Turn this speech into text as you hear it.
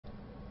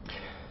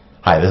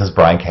Hi, this is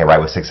Brian K. Wright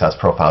with Success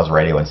Profiles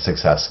Radio and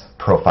Success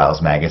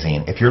Profiles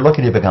Magazine. If you're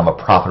looking to become a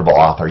profitable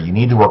author, you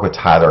need to work with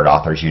Tyler at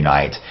Authors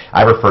Unite.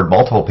 I referred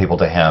multiple people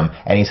to him,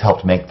 and he's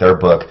helped make their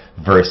book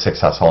very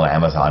successful on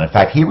Amazon. In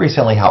fact, he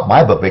recently helped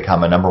my book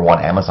become a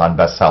 #1 Amazon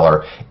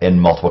bestseller in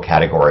multiple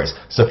categories.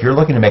 So if you're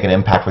looking to make an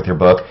impact with your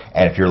book,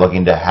 and if you're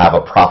looking to have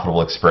a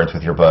profitable experience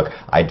with your book,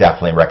 I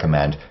definitely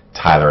recommend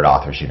Tyler at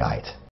Authors Unite.